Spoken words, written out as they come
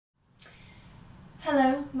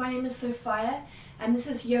my name is Sophia and this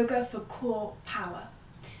is yoga for core power.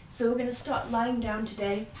 So we're going to start lying down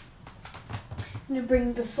today. I'm going to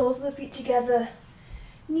bring the soles of the feet together,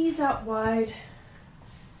 knees out wide,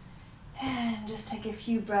 and just take a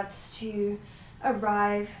few breaths to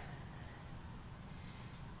arrive.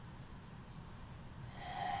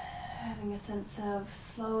 Having a sense of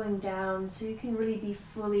slowing down so you can really be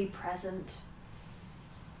fully present.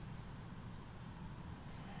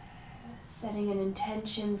 Setting an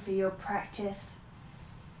intention for your practice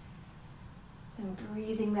and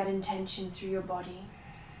breathing that intention through your body.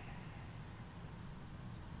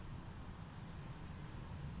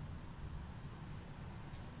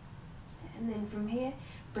 And then from here,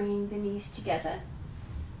 bringing the knees together.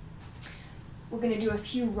 We're going to do a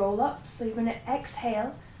few roll-ups. So you're going to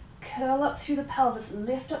exhale, curl up through the pelvis,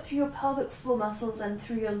 lift up through your pelvic floor muscles and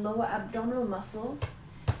through your lower abdominal muscles.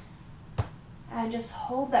 And just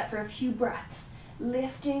hold that for a few breaths,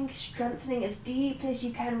 lifting, strengthening as deeply as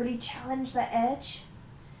you can, really challenge that edge.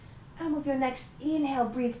 And with your next inhale,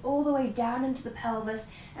 breathe all the way down into the pelvis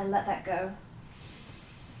and let that go.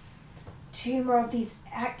 2 more of these,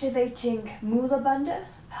 activating Mula Bandha,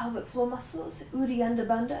 pelvic floor muscles, Uddiyana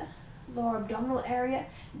Bandha, lower abdominal area,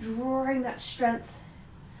 drawing that strength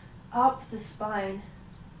up the spine.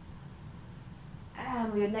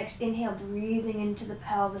 And with your next inhale, breathing into the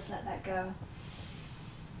pelvis, let that go.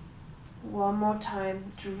 1 more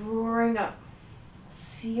time, drawing up,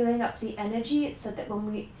 sealing up the energy. It's said that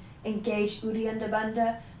when we engage Uddiyana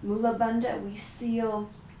Bandha, Mula Bandha, we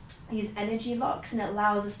seal these energy locks and it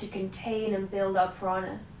allows us to contain and build our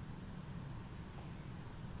prana.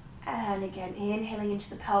 And again, inhaling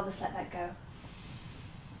into the pelvis, let that go.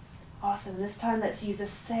 Awesome. This time let's use the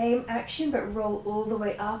same action but roll all the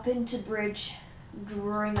way up into bridge,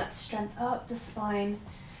 drawing that strength up the spine.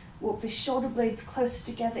 Walk the shoulder blades closer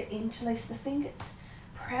together, interlace the fingers,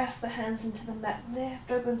 press the hands into the mat,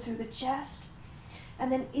 lift open through the chest,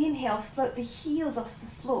 and then inhale, float the heels off the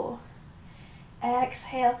floor.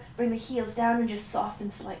 Exhale, bring the heels down and just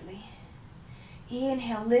soften slightly.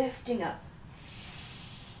 Inhale, lifting up.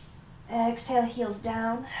 Exhale, heels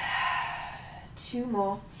down. 2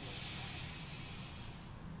 more.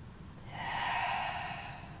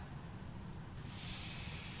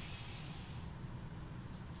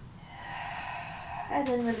 And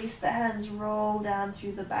then release the hands, roll down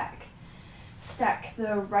through the back. Stack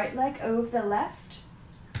the right leg over the left.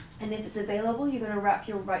 And if it's available, you're going to wrap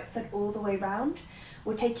your right foot all the way round.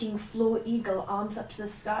 We're taking floor eagle, arms up to the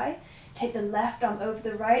sky. Take the left arm over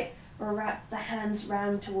the right, or wrap the hands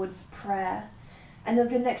round towards prayer. And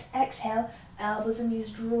with your next exhale, elbows and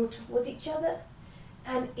knees draw towards each other.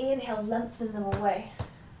 And inhale, lengthen them away.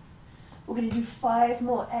 We're going to do 5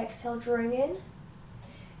 more. Exhale, drawing in.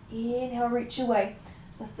 Inhale, reach away.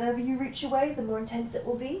 The further you reach away, the more intense it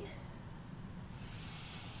will be.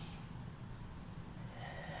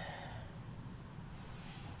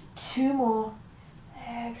 Two more.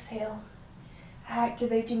 Exhale,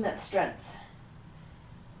 activating that strength.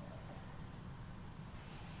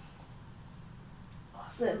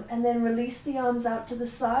 Awesome. And then release the arms out to the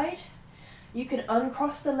side. You can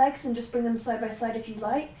uncross the legs and just bring them side by side if you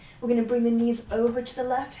like. We're going to bring the knees over to the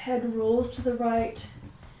left, head rolls to the right.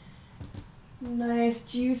 Nice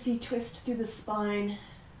juicy twist through the spine.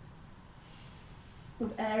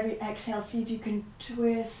 With every exhale, see if you can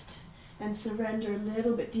twist and surrender a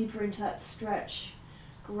little bit deeper into that stretch,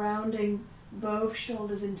 grounding both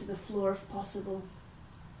shoulders into the floor if possible.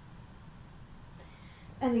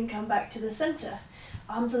 And then come back to the center.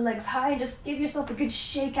 Arms and legs high, just give yourself a good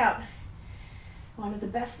shake out. One of the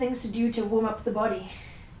best things to do to warm up the body.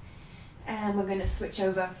 And we're going to switch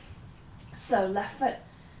over. So left foot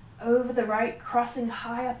over the right, crossing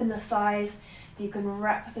high up in the thighs. If you can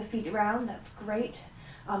wrap the feet around, that's great.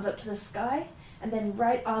 Arms up to the sky. And then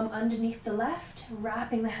right arm underneath the left,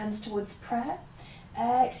 wrapping the hands towards prayer.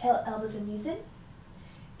 Exhale, elbows and knees in.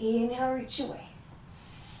 Inhale, reach away.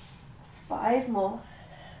 5 more.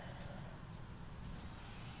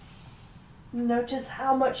 Notice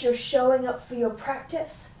how much you're showing up for your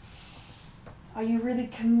practice. Are you really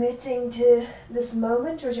committing to this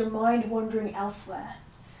moment, or is your mind wandering elsewhere?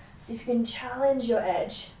 See if you can challenge your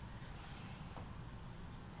edge.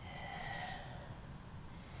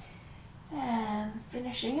 And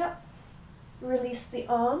finishing up, release the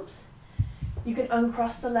arms. You can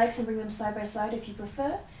uncross the legs and bring them side by side if you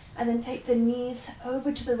prefer. And then take the knees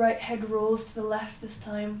over to the right, head rolls to the left this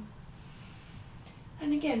time.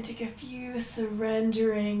 And again, take a few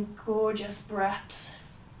surrendering, gorgeous breaths.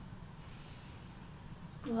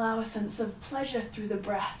 Allow a sense of pleasure through the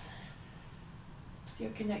breath. So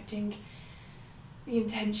you're connecting the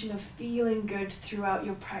intention of feeling good throughout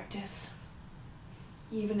your practice,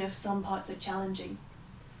 even if some parts are challenging.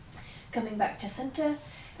 Coming back to center,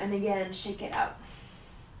 and again, shake it out.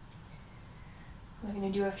 We're going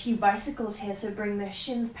to do a few bicycles here, so bring the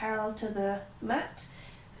shins parallel to the mat,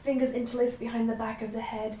 fingers interlaced behind the back of the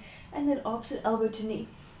head, and then opposite elbow to knee.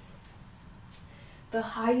 The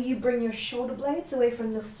higher you bring your shoulder blades away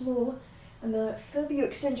from the floor, and the further you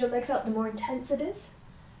extend your legs out, the more intense it is.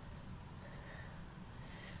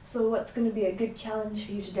 So what's going to be a good challenge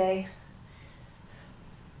for you today?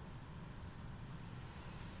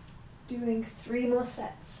 Doing 3 more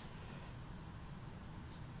sets.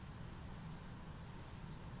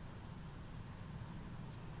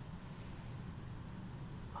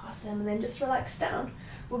 Awesome, and then just relax down.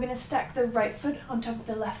 We're going to stack the right foot on top of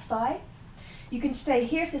the left thigh. You can stay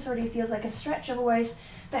here if this already feels like a stretch, otherwise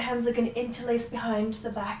the hands are going to interlace behind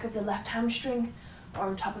the back of the left hamstring or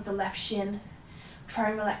on top of the left shin.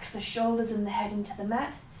 Try and relax the shoulders and the head into the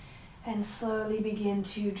mat, and slowly begin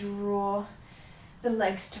to draw the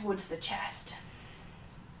legs towards the chest.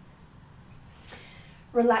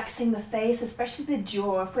 Relaxing the face, especially the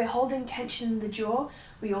jaw. If we're holding tension in the jaw,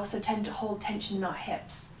 we also tend to hold tension in our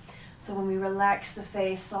hips. So when we relax the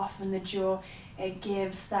face, soften the jaw, it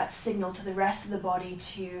gives that signal to the rest of the body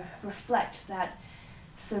to reflect that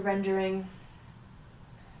surrendering.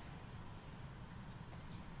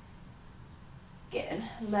 Again,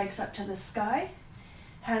 legs up to the sky.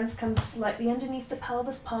 Hands come slightly underneath the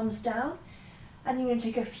pelvis, palms down. And you're going to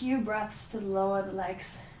take a few breaths to lower the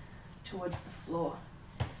legs towards the floor.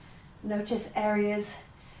 Notice areas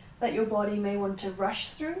that your body may want to rush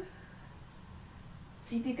through.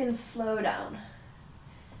 See if you can slow down.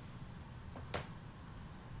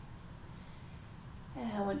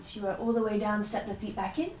 And once you are all the way down, step the feet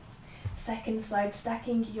back in. Second side,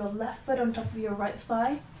 stacking your left foot on top of your right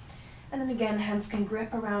thigh. And then again, hands can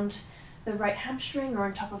grip around the right hamstring or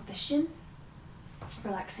on top of the shin.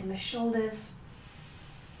 Relaxing the shoulders.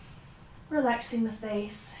 Relaxing the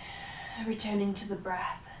face. Returning to the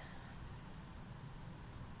breath.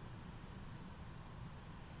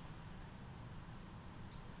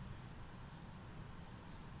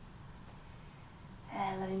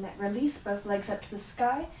 And letting that release, both legs up to the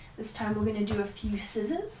sky. This time we're going to do a few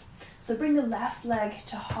scissors. So bring the left leg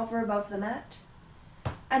to hover above the mat,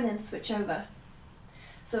 and then switch over.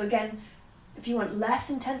 So again, if you want less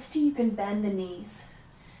intensity, you can bend the knees.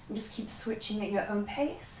 And just keep switching at your own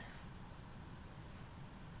pace.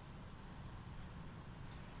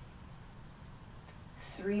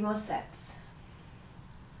 Three more sets.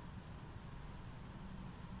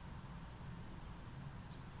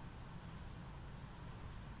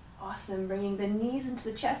 Awesome, bringing the knees into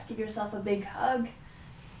the chest, give yourself a big hug.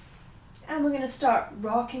 And we're going to start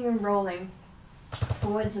rocking and rolling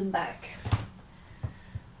forwards and back.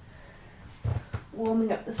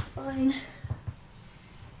 Warming up the spine.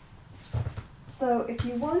 So if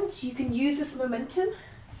you want, you can use this momentum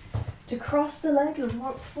to cross the leg and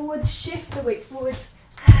rock forwards, shift the weight forwards,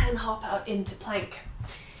 and hop out into plank.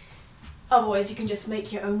 Otherwise, you can just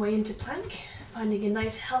make your own way into plank, finding a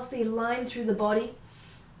nice healthy line through the body,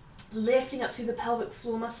 lifting up through the pelvic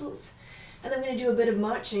floor muscles. And I'm going to do a bit of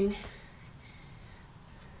marching,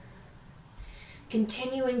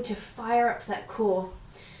 continuing to fire up that core.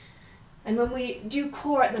 And when we do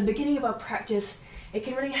core at the beginning of our practice, it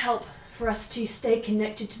can really help for us to stay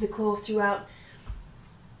connected to the core throughout.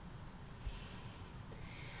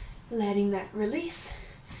 Letting that release,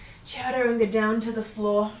 chaturanga down to the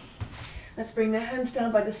floor. Let's bring the hands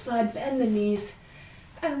down by the side, bend the knees,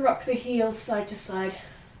 and rock the heels side to side.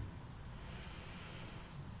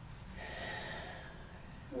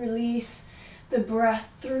 Release the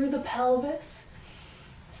breath through the pelvis.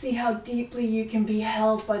 See how deeply you can be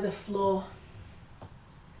held by the floor.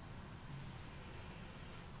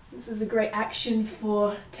 This is a great action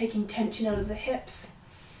for taking tension out of the hips.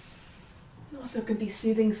 It also can be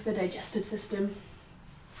soothing for the digestive system.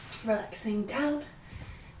 Relaxing down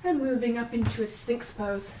and moving up into a Sphinx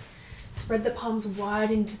pose. Spread the palms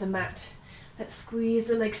wide into the mat. Let's squeeze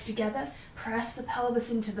the legs together, press the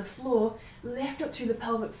pelvis into the floor, lift up through the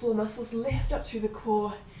pelvic floor muscles, lift up through the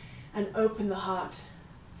core, and open the heart.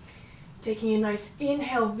 Taking a nice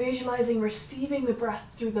inhale, visualizing receiving the breath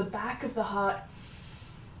through the back of the heart.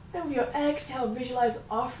 And with your exhale, visualize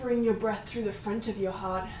offering your breath through the front of your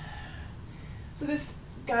heart. So this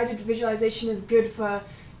guided visualization is good for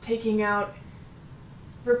taking out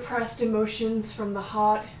repressed emotions from the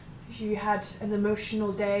heart. If you had an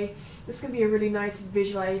emotional day, this can be a really nice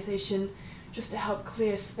visualization just to help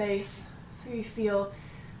clear space so you feel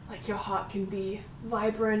like your heart can be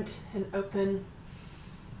vibrant and open.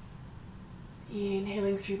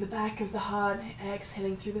 Inhaling through the back of the heart,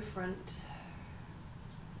 exhaling through the front.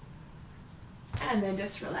 And then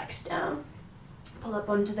just relax down. Pull up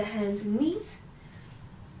onto the hands and knees.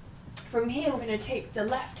 From here, we're going to take the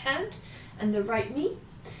left hand and the right knee.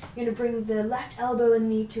 You're going to bring the left elbow and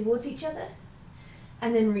knee towards each other,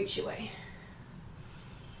 and then reach away.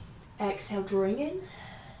 Exhale, drawing in,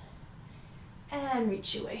 and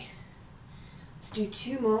reach away. Let's do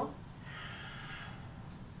 2 more.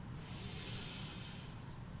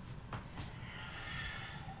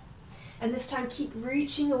 And this time, keep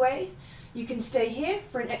reaching away. You can stay here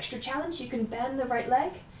for an extra challenge. You can bend the right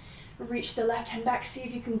leg, reach the left hand back, see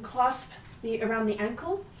if you can clasp around the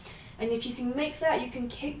ankle. And if you can make that, you can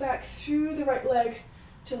kick back through the right leg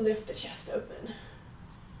to lift the chest open.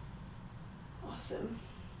 Awesome.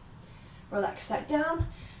 Relax that down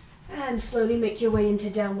and slowly make your way into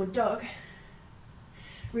downward dog.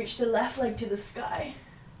 Reach the left leg to the sky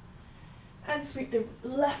and sweep the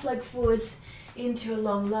left leg forwards into a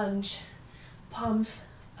long lunge. Palms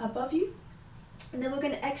above you. And then we're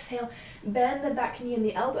going to exhale, bend the back knee and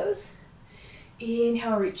the elbows.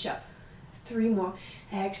 Inhale, reach up. 3 more.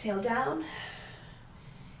 Exhale down.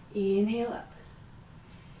 Inhale up.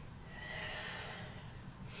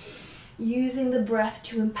 Using the breath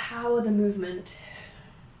to empower the movement.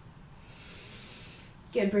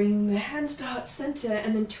 Again, bringing the hands to heart center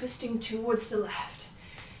and then twisting towards the left.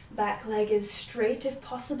 Back leg is straight if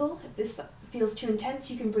possible. If this feels too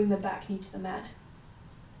intense, you can bring the back knee to the mat.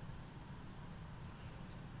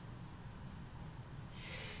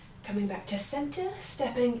 Coming back to center,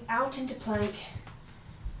 stepping out into plank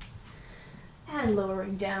and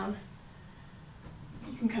lowering down.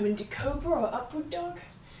 You can come into cobra or upward dog.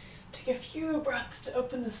 Take a few breaths to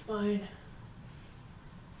open the spine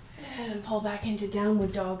and pull back into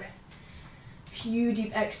downward dog. Few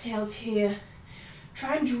deep exhales here.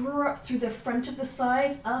 Try and draw up through the front of the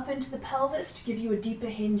thighs, up into the pelvis to give you a deeper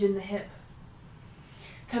hinge in the hip.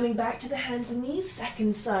 Coming back to the hands and knees,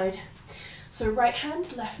 second side. So right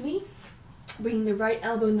hand, left knee, bringing the right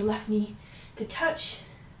elbow and the left knee to touch,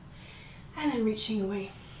 and then reaching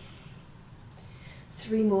away.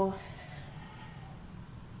 3 more.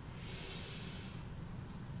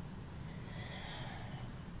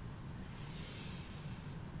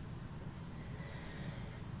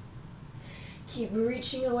 Keep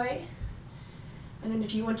reaching away, and then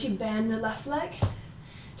if you want to bend the left leg,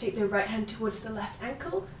 take the right hand towards the left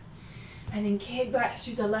ankle, and then kick back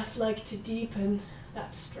through the left leg to deepen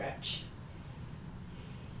that stretch.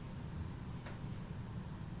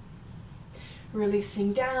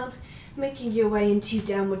 Releasing down, making your way into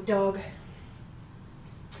downward dog.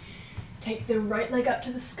 Take the right leg up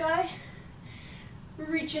to the sky,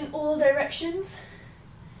 reach in all directions,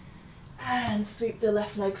 and sweep the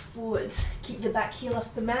left leg forwards. Keep the back heel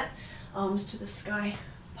off the mat, arms to the sky,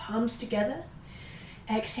 palms together.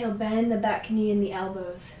 Exhale, bend the back knee and the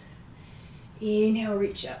elbows. Inhale,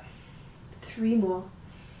 reach up. 3 more.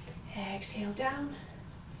 Exhale down.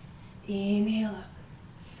 Inhale up.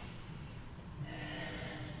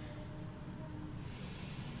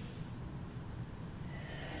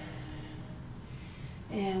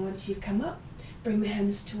 And once you've come up, bring the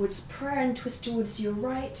hands towards prayer and twist towards your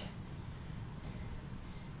right.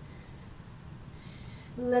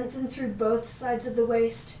 Lengthen through both sides of the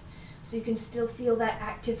waist so you can still feel that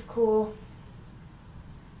active core.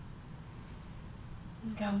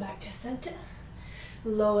 Come back to center.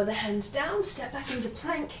 Lower the hands down, step back into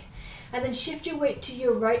plank, and then shift your weight to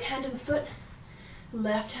your right hand and foot.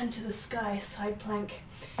 Left hand to the sky, side plank.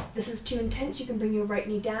 If this is too intense, you can bring your right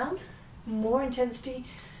knee down. More intensity,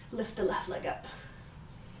 lift the left leg up.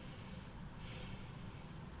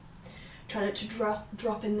 Try not to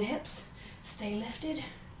drop in the hips. Stay lifted.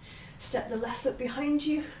 Step the left foot behind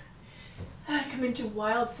you. And come into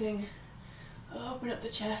wild thing. Open up the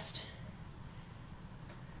chest.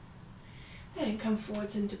 And come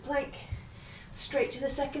forwards into plank. Straight to the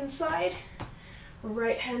second side.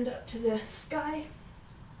 Right hand up to the sky.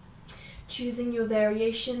 Choosing your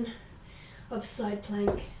variation of side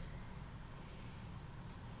plank.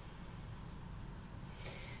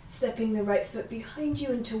 Stepping the right foot behind you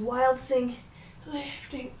into wild thing.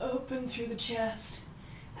 Lifting open through the chest.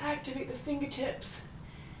 Activate the fingertips.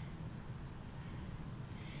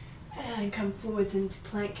 And come forwards into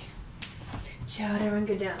plank.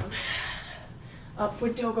 Chaturanga down.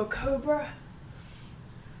 Upward dog or cobra.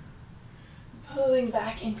 Pulling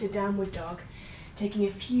back into downward dog. Taking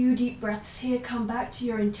a few deep breaths here. Come back to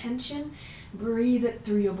your intention. Breathe it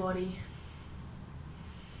through your body.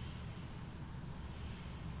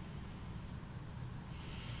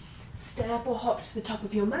 Step or hop to the top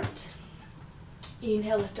of your mat.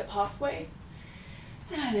 Inhale, lift up halfway.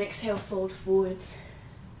 And exhale, fold forwards.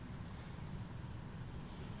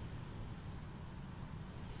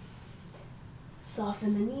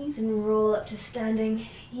 Soften the knees and roll up to standing.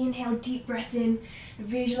 Inhale, deep breath in.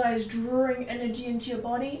 Visualize drawing energy into your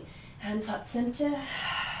body. Hands heart center.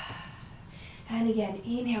 And again,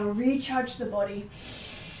 inhale, recharge the body.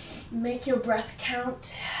 Make your breath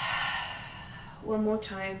count. One more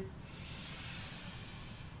time.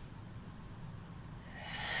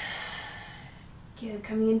 Good,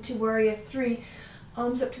 coming into warrior three.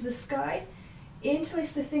 Arms up to the sky.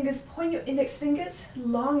 Interlace the fingers, point your index fingers,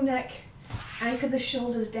 long neck. Anchor the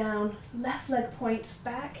shoulders down, left leg points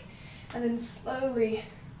back, and then slowly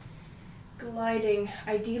gliding,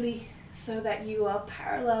 ideally so that you are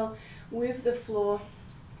parallel with the floor.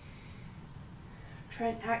 Try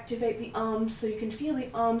and activate the arms so you can feel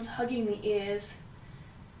the arms hugging the ears.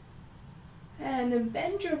 And then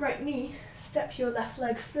bend your right knee, step your left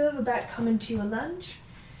leg further back, come into a lunge.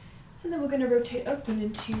 And then we're going to rotate open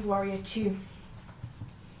into warrior two.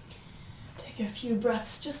 Take a few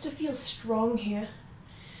breaths just to feel strong here.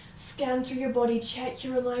 Scan through your body, check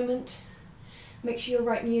your alignment. Make sure your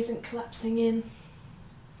right knee isn't collapsing in.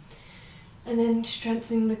 And then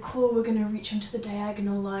strengthening the core, we're going to reach onto the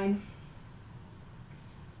diagonal line.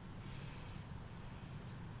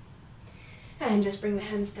 And just bring the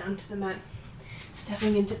hands down to the mat.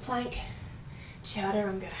 Stepping into plank,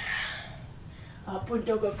 chaturanga. Upward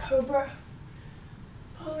dog or cobra.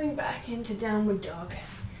 Pulling back into downward dog.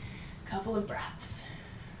 Couple of breaths.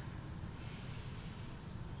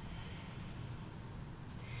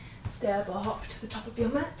 Step or hop to the top of your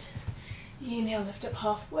mat. Inhale, lift up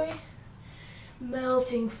halfway.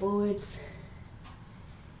 Melting forwards.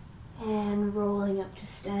 And rolling up to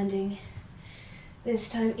standing. This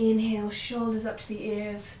time inhale, shoulders up to the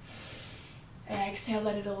ears. Exhale,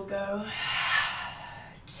 let it all go.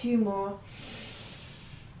 Two more.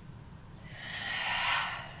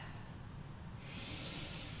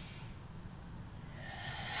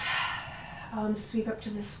 Arms sweep up to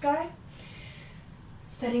the sky.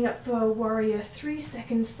 Setting up for warrior three,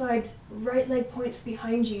 second side, right leg points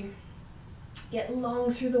behind you. Get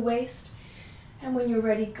long through the waist. And when you're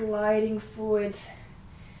ready, gliding forwards.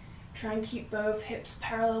 Try and keep both hips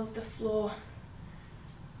parallel with the floor.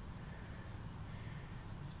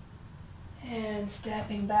 And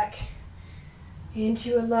stepping back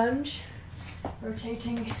into a lunge.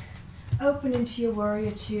 Rotating open into your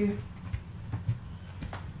warrior two.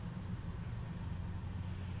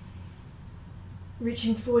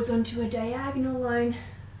 Reaching forwards onto a diagonal line.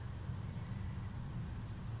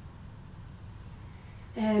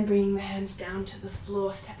 And bringing the hands down to the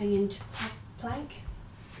floor, stepping into plank.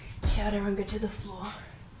 Chaturanga to the floor.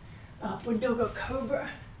 Upward dog or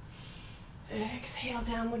cobra. Exhale,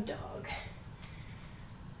 downward dog.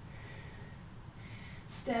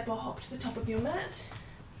 Step or hop to the top of your mat.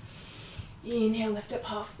 Inhale, lift up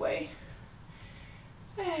halfway.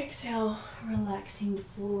 Exhale, relaxing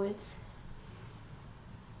forwards.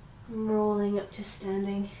 Rolling up to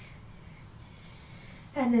standing.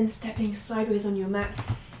 And then stepping sideways on your mat.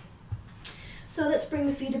 So let's bring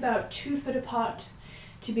the feet about 2 foot apart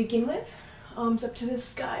to begin with. Arms up to the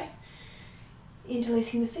sky.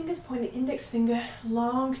 Interlacing the fingers, point the index finger,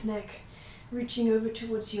 long neck, reaching over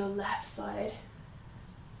towards your left side.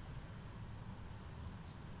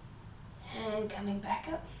 And coming back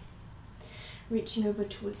up, reaching over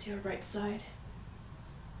towards your right side.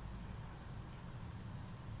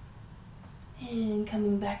 And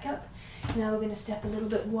coming back up. Now we're going to step a little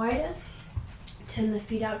bit wider. Turn the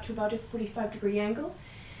feet out to about a 45-degree angle.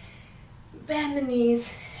 Bend the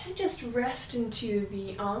knees and just rest into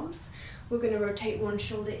the arms. We're going to rotate one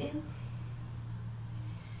shoulder in.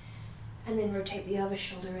 And then rotate the other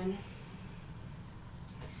shoulder in.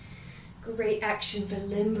 Great action for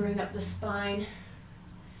limbering up the spine.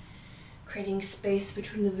 Creating space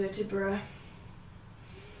between the vertebrae.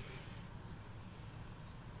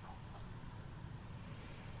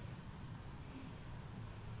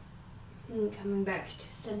 And coming back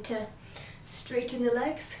to center. Straighten the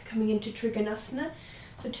legs, coming into Trikonasana.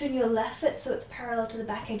 So turn your left foot so it's parallel to the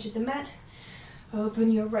back edge of the mat.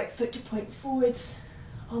 Open your right foot to point forwards.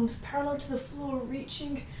 Arms parallel to the floor,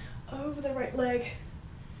 reaching over the right leg.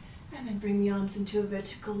 And then bring the arms into a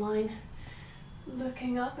vertical line.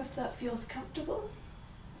 Looking up if that feels comfortable.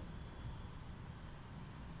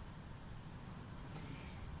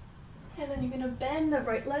 And then you're going to bend the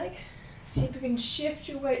right leg. See if you can shift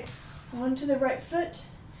your weight onto the right foot.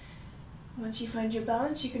 Once you find your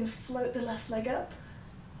balance, you can float the left leg up.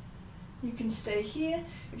 You can stay here.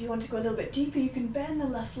 If you want to go a little bit deeper, you can bend the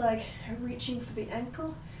left leg, reaching for the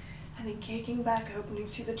ankle, and then kicking back, opening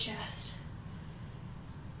through the chest.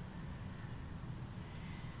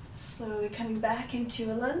 Slowly coming back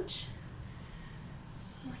into a lunge.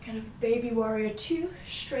 Kind of baby warrior 2,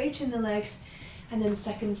 straighten the legs, and then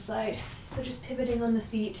second side. So just pivoting on the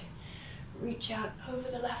feet, reach out over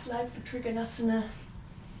the left leg for Trikonasana.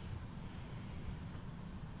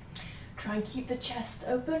 Try and keep the chest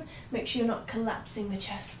open, make sure you're not collapsing the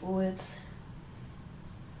chest forwards.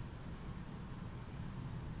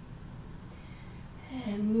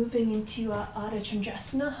 And moving into our Ardha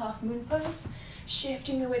Chandrasana, half moon pose,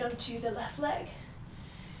 shifting the weight onto the left leg.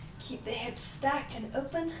 Keep the hips stacked and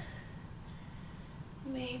open.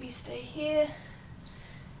 Maybe stay here.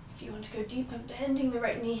 If you want to go deeper, bending the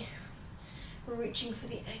right knee, reaching for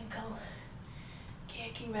the ankle,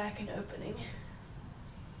 kicking back and opening.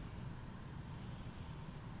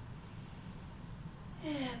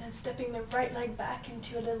 And then stepping the right leg back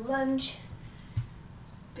into a little lunge.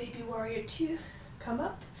 Baby warrior 2, come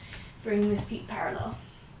up, bring the feet parallel.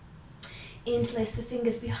 Interlace the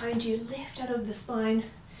fingers behind you, lift out of the spine.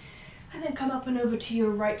 And then come up and over to your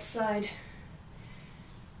right side.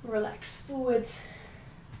 Relax forwards,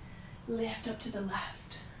 lift up to the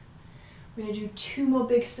left. We're going to do 2 more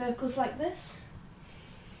big circles like this.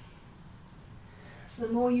 So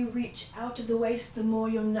the more you reach out of the waist, the more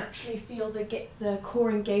you'll naturally feel the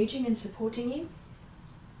core engaging and supporting you.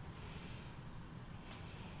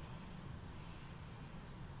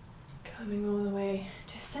 Coming all the way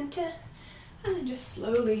to center, and then just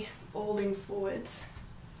slowly folding forwards.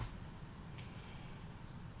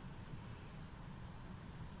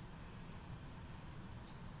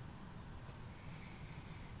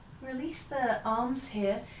 Release the arms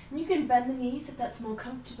here, and you can bend the knees if that's more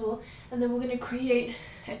comfortable, and then we're going to create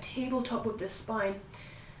a tabletop with the spine.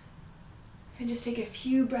 And just take a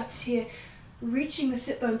few breaths here, reaching the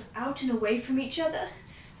sit bones out and away from each other,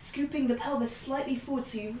 scooping the pelvis slightly forward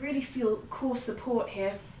so you really feel core support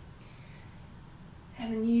here.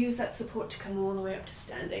 And then you use that support to come all the way up to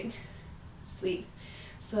standing. Sweet.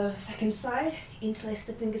 So second side, interlace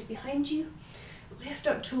the fingers behind you, lift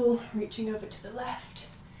up tall, reaching over to the left.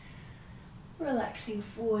 Relaxing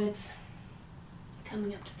forwards,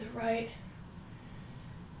 coming up to the right,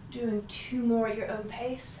 doing 2 more at your own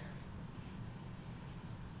pace.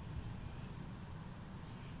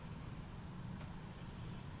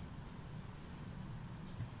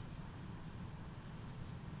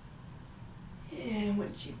 And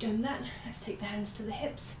once you've done that, let's take the hands to the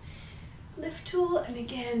hips, lift tall, and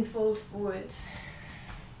again fold forwards.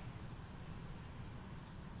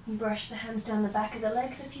 Brush the hands down the back of the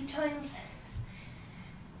legs a few times.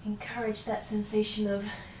 Encourage that sensation of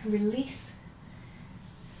release.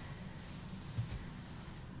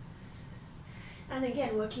 And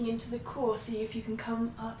again, working into the core, see if you can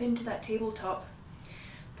come up into that tabletop.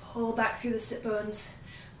 Pull back through the sit bones,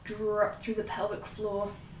 drop through the pelvic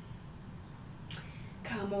floor.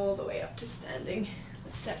 Come all the way up to standing.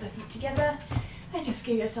 Let's step the feet together and just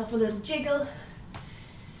give yourself a little jiggle.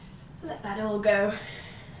 Let that all go.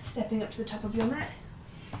 Stepping up to the top of your mat.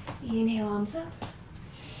 Inhale, arms up.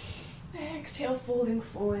 Exhale, folding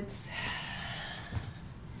forwards.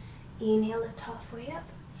 Inhale, lift halfway up.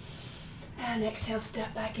 And exhale,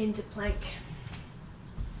 step back into plank.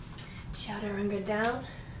 Chaturanga down.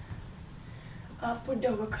 Upward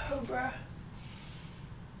dog or cobra.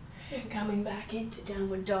 And coming back into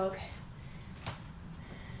downward dog.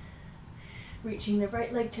 Reaching the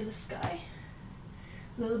right leg to the sky.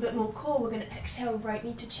 A little bit more core. We're going to exhale, right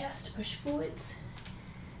knee to chest, push forwards.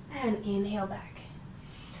 And inhale back.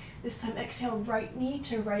 This time exhale, right knee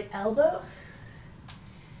to right elbow.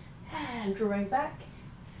 And drawing back.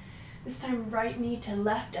 This time right knee to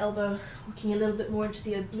left elbow, working a little bit more into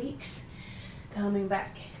the obliques. Coming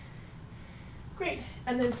back. Great.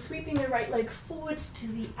 And then sweeping the right leg forwards to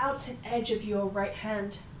the outside edge of your right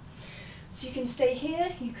hand. So you can stay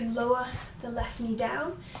here, you can lower the left knee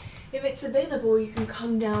down. If it's available, you can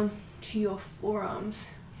come down to your forearms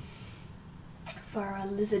for our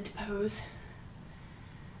lizard pose.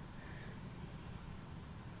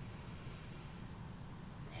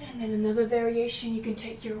 And then another variation, you can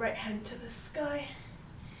take your right hand to the sky.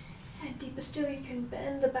 And deeper still, you can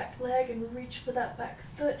bend the back leg and reach for that back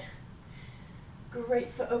foot.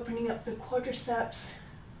 Great for opening up the quadriceps,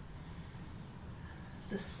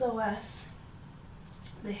 the psoas,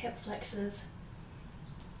 the hip flexors.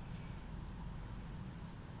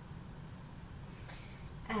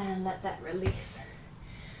 And let that release.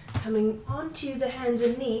 Coming onto the hands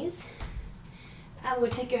and knees. And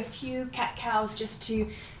we'll take a few cat-cows just to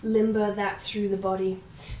limber that through the body.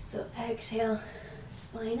 So exhale,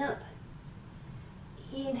 spine up.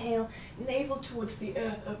 Inhale, navel towards the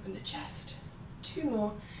earth, open the chest. 2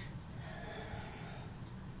 more.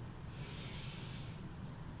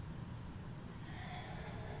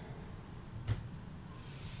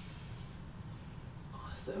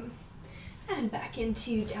 Awesome. And back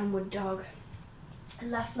into downward dog.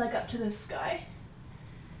 Left leg up to the sky.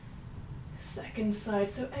 Second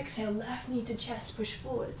side, so exhale, left knee to chest, push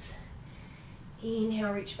forwards.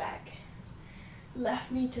 Inhale, reach back.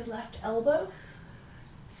 Left knee to left elbow.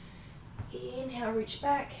 Inhale, reach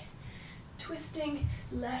back. Twisting,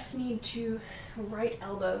 left knee to right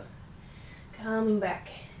elbow. Coming back.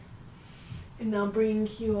 And now bring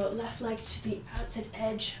your left leg to the outside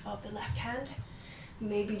edge of the left hand.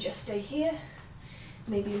 Maybe just stay here.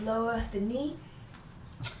 Maybe lower the knee.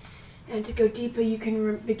 And to go deeper, you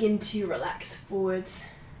can begin to relax forwards.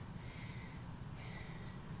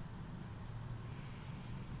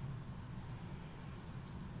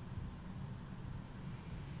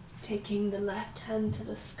 Taking the left hand to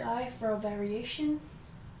the sky for a variation.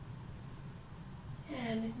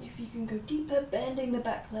 And if you can go deeper, bending the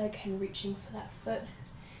back leg and reaching for that foot.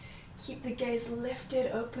 Keep the gaze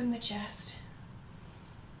lifted, open the chest.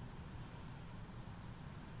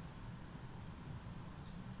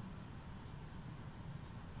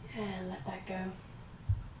 And let that go.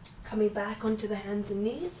 Coming back onto the hands and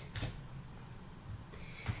knees.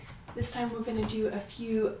 This time we're going to do a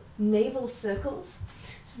few navel circles.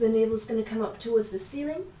 So the navel's going to come up towards the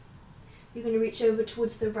ceiling. You're going to reach over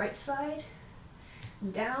towards the right side,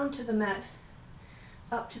 down to the mat,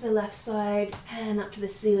 up to the left side, and up to the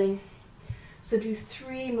ceiling. So do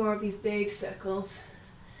 3 more of these big circles.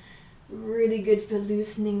 Really good for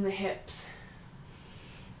loosening the hips.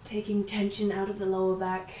 Taking tension out of the lower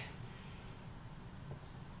back.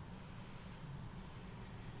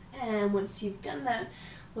 And once you've done that,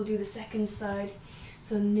 we'll do the second side.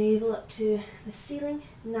 So navel up to the ceiling,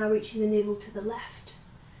 now reaching the navel to the left.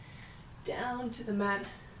 Down to the mat,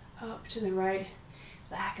 up to the right,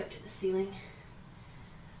 back up to the ceiling.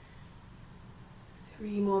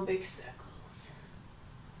 3 more big circles.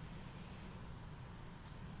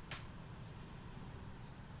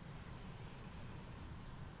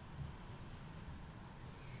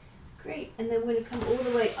 Great, and then we're going to come all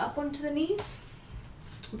the way up onto the knees.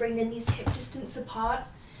 Bring the knees hip distance apart.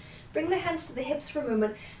 Bring the hands to the hips for a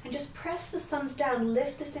moment and just press the thumbs down,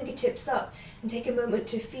 lift the fingertips up, and take a moment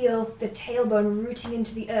to feel the tailbone rooting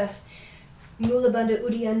into the earth. Mula Bandha,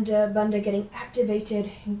 Uddiyana Bandha getting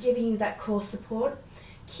activated and giving you that core support.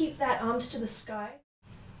 Keep that arms to the sky.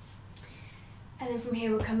 And then from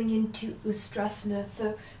here we're coming into Ustrasana.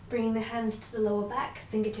 So bringing the hands to the lower back,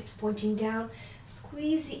 fingertips pointing down.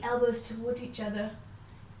 Squeeze the elbows towards each other,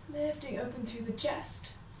 lifting open through the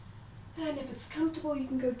chest. And if it's comfortable, you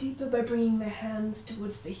can go deeper by bringing the hands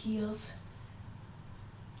towards the heels.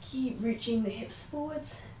 Keep reaching the hips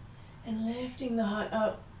forwards and lifting the heart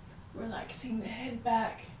up, relaxing the head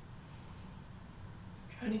back.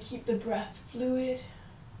 Trying to keep the breath fluid.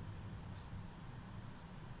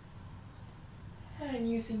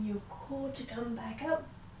 And using your core to come back up.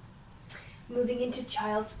 Moving into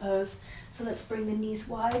child's pose. So let's bring the knees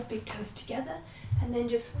wide, big toes together, and then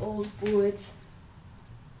just fold forwards.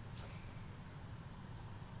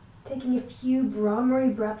 Taking a few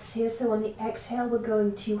Brahmari breaths here, so on the exhale we're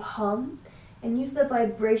going to hum and use the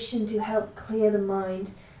vibration to help clear the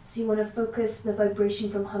mind. So you want to focus the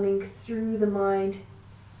vibration from humming through the mind.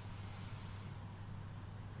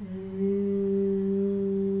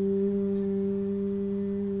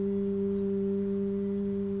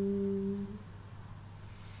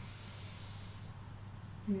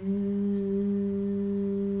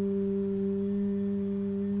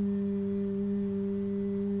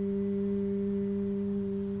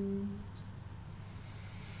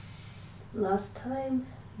 Last time.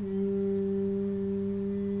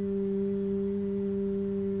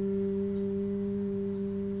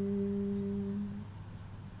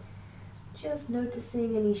 Just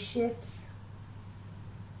noticing any shifts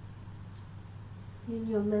in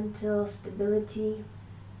your mental stability.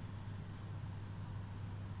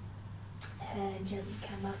 And gently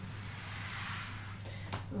come up,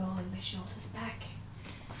 rolling the shoulders back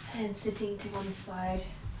and sitting to one side.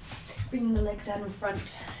 Bringing the legs out in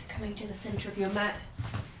front, coming to the center of your mat.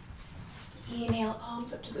 Inhale,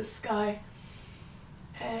 arms up to the sky.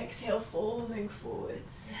 Exhale, folding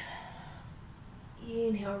forwards.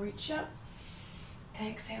 Inhale, reach up.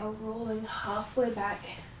 Exhale, rolling halfway back.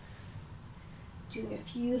 Doing a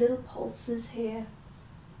few little pulses here.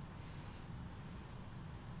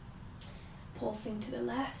 Pulsing to the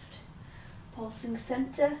left, pulsing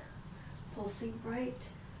center, pulsing right,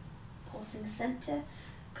 pulsing center.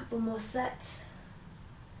 Couple more sets,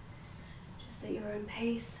 just at your own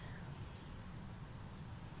pace.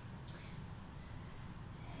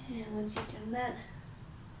 And once you've done that,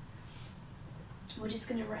 we're just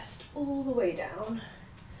going to rest all the way down,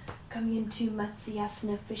 Coming into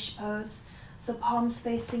Matsyasana fish pose. So palms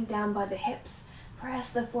facing down by the hips.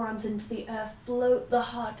 Press the forearms into the earth. Float the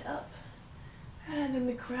heart up. And then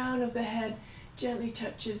the crown of the head gently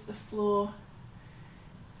touches the floor.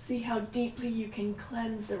 See how deeply you can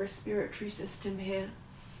cleanse the respiratory system here.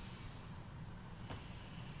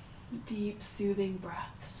 Deep, soothing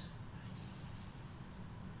breaths.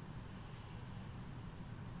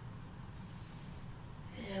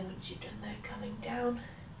 And once you've done that, coming down,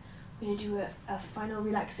 we're going to do a final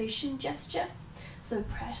relaxation gesture. So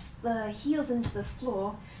press the heels into the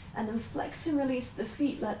floor and then flex and release the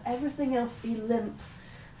feet. Let everything else be limp.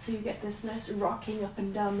 So you get this nice rocking up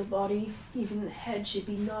and down the body. Even the head should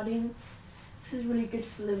be nodding. This is really good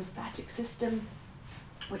for the lymphatic system,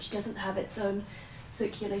 which doesn't have its own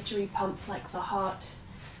circulatory pump like the heart.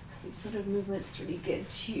 These sort of movements are really good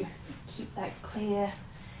to keep that clear,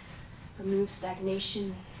 remove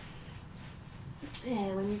stagnation.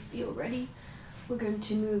 And when you feel ready, we're going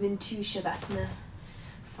to move into Shavasana.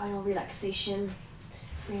 Final relaxation.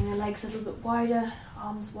 Bring the legs a little bit wider,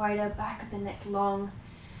 arms wider, back of the neck long,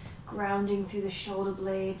 grounding through the shoulder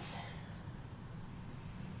blades.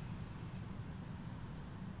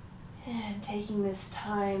 And taking this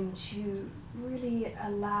time to really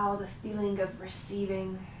allow the feeling of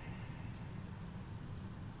receiving.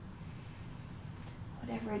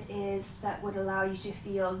 Whatever it is that would allow you to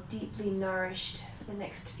feel deeply nourished for the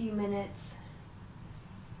next few minutes.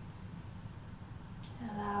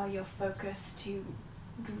 Allow your focus to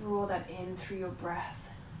draw that in through your breath.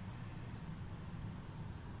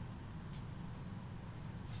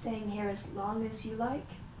 Staying here as long as you like.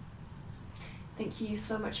 Thank you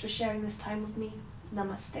so much for sharing this time with me.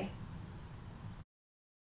 Namaste.